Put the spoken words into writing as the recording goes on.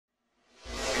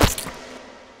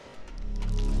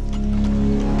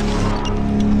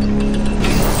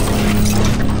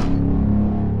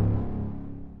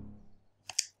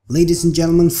Ladies and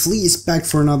gentlemen, Flea is back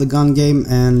for another gun game,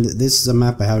 and this is a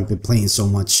map I haven't been playing so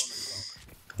much,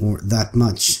 or that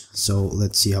much, so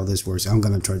let's see how this works. I'm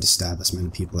gonna try to stab as many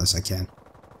people as I can,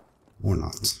 or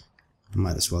not. I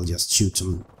might as well just shoot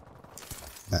some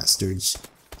bastards.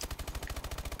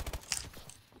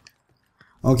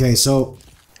 Okay, so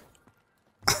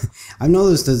I've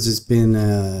noticed that there's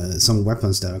been some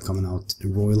weapons that are coming out,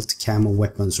 royalty camo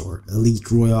weapons, or elite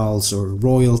royals, or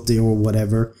royalty, or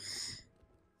whatever.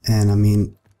 And I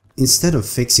mean, instead of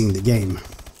fixing the game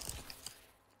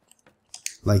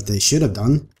like they should have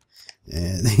done,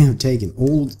 they have taken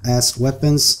old ass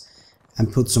weapons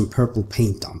and put some purple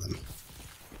paint on them.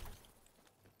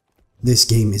 This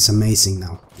game is amazing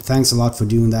now. Thanks a lot for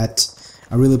doing that.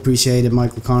 I really appreciate it,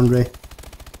 Michael Condrey.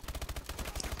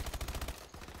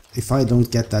 If I don't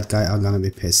get that guy, I'm gonna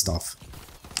be pissed off.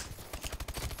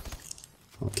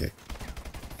 Okay.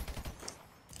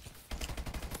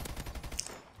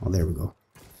 Oh, there we go.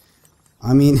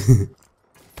 I mean,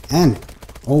 and,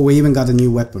 oh, we even got a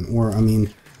new weapon. Or, I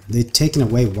mean, they've taken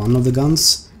away one of the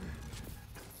guns,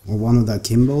 or one of the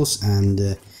akimbos,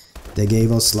 and they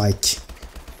gave us like,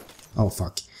 oh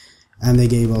fuck, and they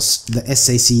gave us the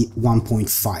SAC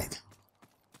 1.5,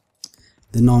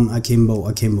 the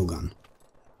non-akimbo gun.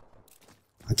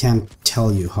 I can't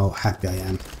tell you how happy I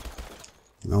am.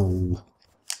 No.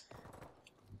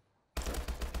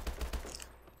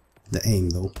 The aim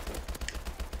though.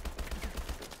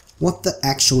 What the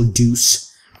actual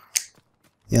deuce?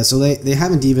 Yeah, so they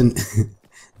haven't even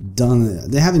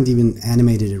they haven't even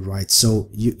animated it right. So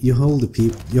you hold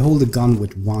the gun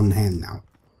with one hand now,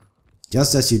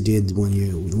 just as you did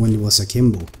when it was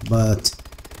akimbo, but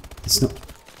it's not.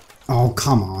 Oh,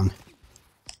 come on!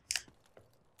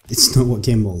 It's no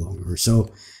akimbo longer. So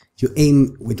you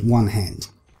aim with one hand.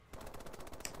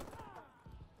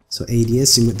 So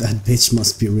ADSing with that bitch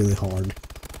must be really hard.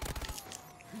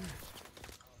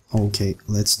 Okay,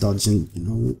 let's dodge and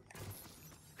no.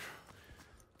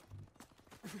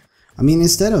 I mean,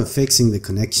 instead of fixing the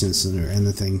connections or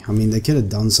anything, I mean, they could have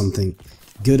done something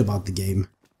good about the game.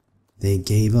 They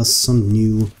gave us some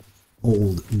new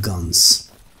old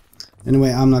guns.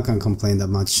 Anyway, I'm not gonna complain that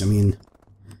much. I mean,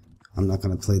 I'm not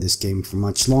gonna play this game for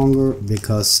much longer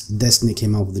because Destiny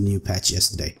came out with a new patch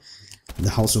yesterday,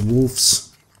 the House of Wolves.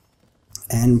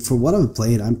 And for what I've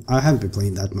played, I haven't been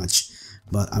playing that much,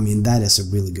 but I mean, that is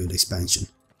a really good expansion.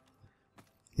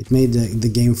 It made the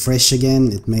game fresh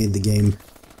again, it made the game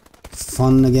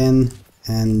fun again,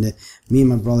 and me and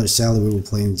my brother Sally, we were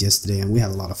playing it yesterday and we had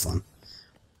a lot of fun.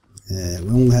 We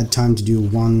only had time to do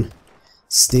one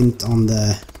stint on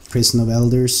the Prison of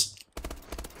Elders,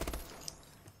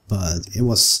 but it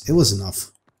was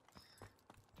enough.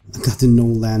 I got the No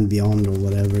Land Beyond, or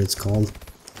whatever it's called.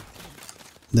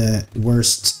 The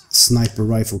worst sniper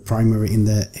rifle primary in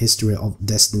the history of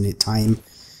Destiny time.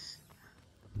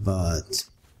 But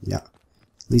yeah,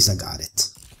 at least I got it.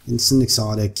 It's an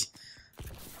exotic.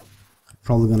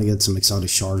 Probably gonna get some exotic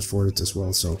shards for it as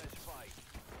well, so.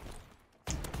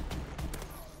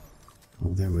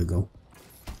 Oh, there we go.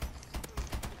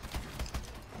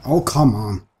 Oh, come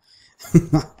on.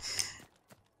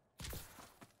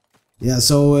 Yeah,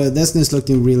 so Destiny's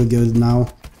looking really good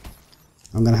now.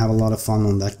 I'm gonna have a lot of fun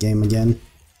on that game again.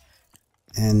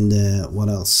 And what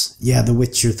else? Yeah, The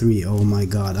Witcher 3. Oh my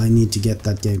god, I need to get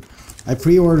that game. I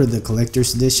pre-ordered the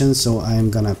collector's edition, so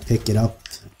I'm gonna pick it up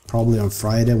probably on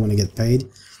Friday when I get paid.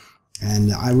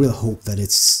 And I really hope that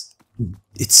it's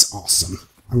awesome.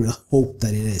 I really hope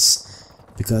that it is,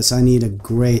 because I need a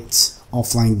great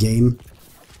offline game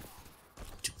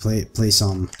to play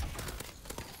some.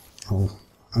 Oh,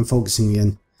 I'm focusing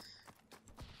again.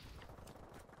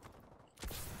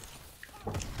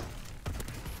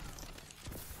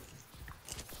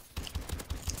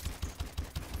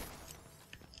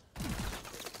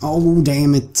 Oh,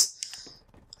 damn it.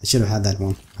 I should have had that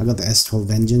one. I got the S12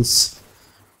 Vengeance.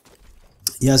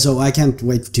 Yeah, so I can't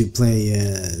wait to play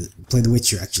The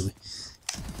Witcher, actually.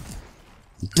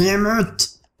 Damn it!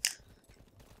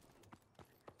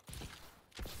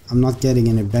 I'm not getting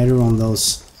any better on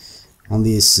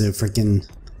these freaking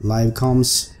live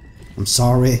comms. I'm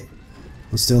sorry.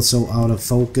 I'm still so out of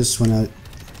focus when I...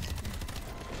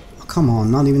 Oh, come on,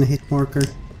 not even a hit marker.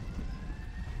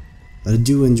 But I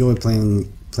do enjoy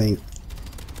playing...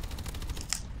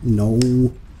 No.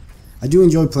 I do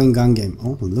enjoy playing gun game.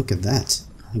 Oh, look at that.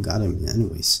 I got him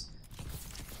anyways.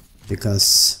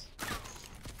 Because...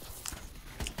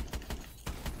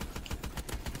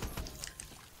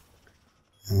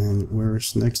 And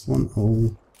where's the next one?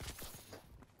 Oh.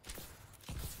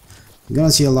 You're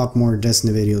gonna see a lot more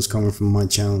Destiny videos coming from my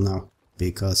channel now,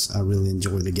 because I really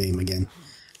enjoy the game again.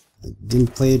 I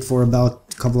didn't play it for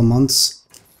about a couple of months,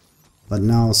 but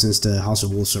now since the House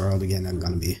of Wolves are out again, I'm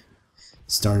gonna be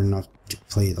starting up to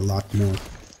play it a lot more.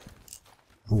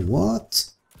 Oh, what?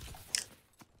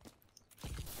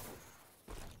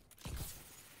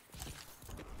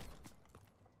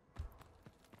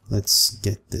 Let's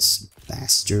get this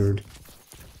bastard.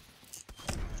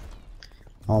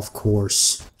 Of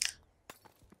course.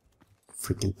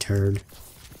 Freaking turd.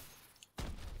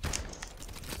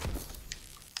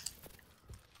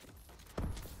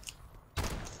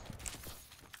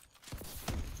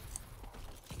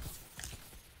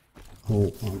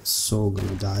 Oh, I'm so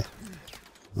gonna die.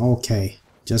 Okay,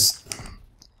 just...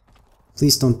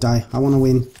 please don't die. I wanna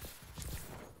win.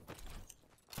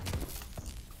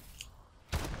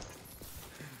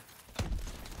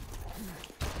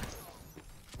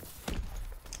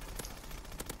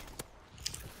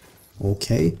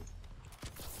 Okay.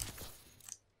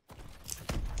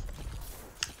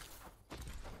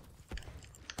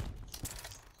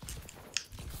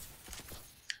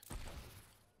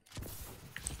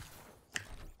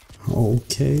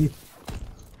 Okay.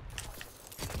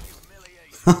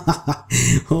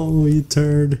 Oh, you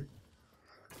turd.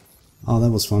 Oh,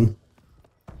 that was fun.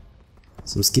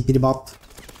 Some skippity bop.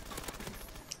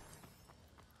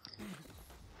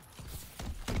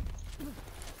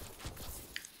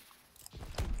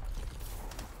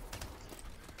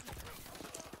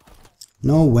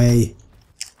 No way.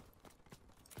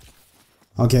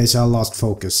 Okay, so I lost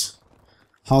focus.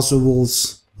 House of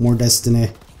Wolves, more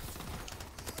Destiny.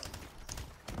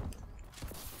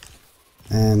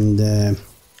 And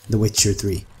The Witcher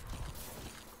 3.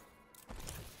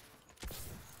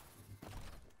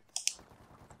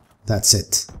 That's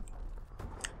it.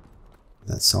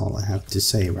 That's all I have to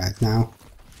say right now.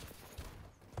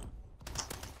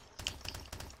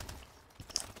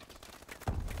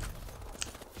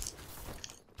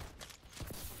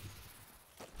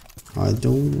 I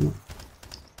don't...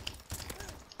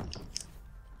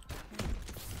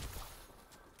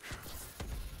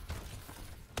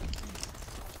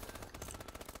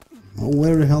 Oh,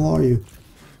 where the hell are you?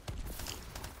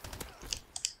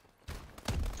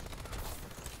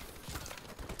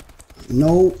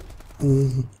 No.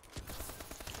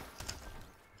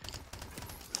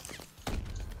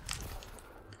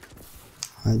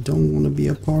 I don't want to be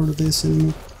a part of this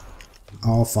anymore.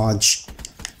 Oh, fudge.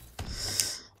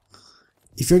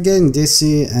 If you're getting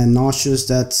dizzy and nauseous,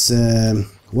 that's,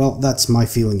 well, that's my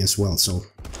feeling as well, so.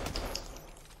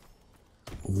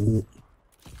 Ooh.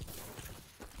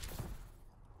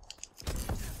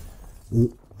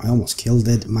 Ooh, I almost killed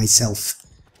it myself.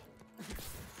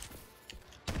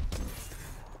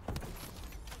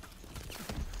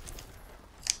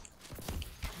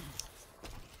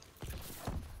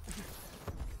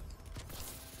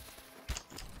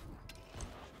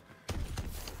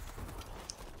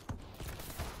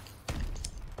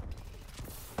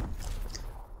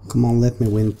 Come on, let me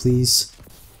win, please.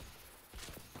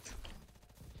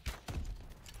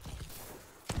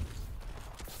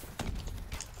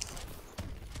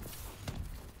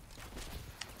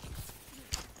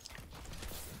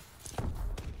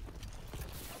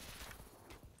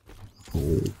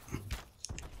 Oh.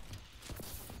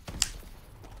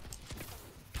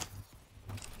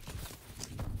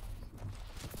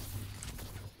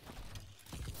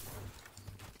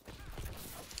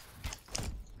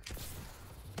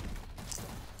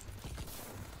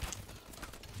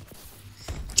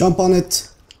 Jump on it.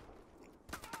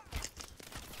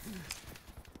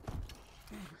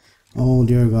 Oh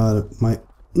dear God, my...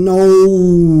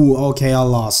 No! Okay, I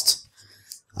lost.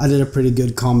 I did a pretty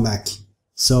good comeback.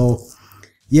 So,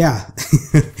 yeah.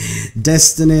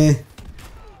 Destiny,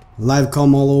 live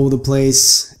com all over the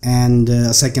place, and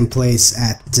a second place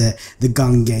at the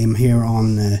gun game here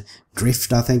on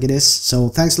Drift, I think it is. So,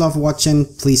 thanks a lot for watching.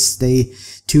 Please stay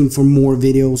tuned for more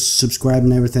videos, subscribe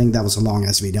and everything. That was a long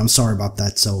ass video, I'm sorry about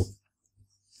that. So,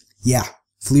 yeah,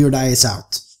 Flee or Die is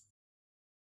out.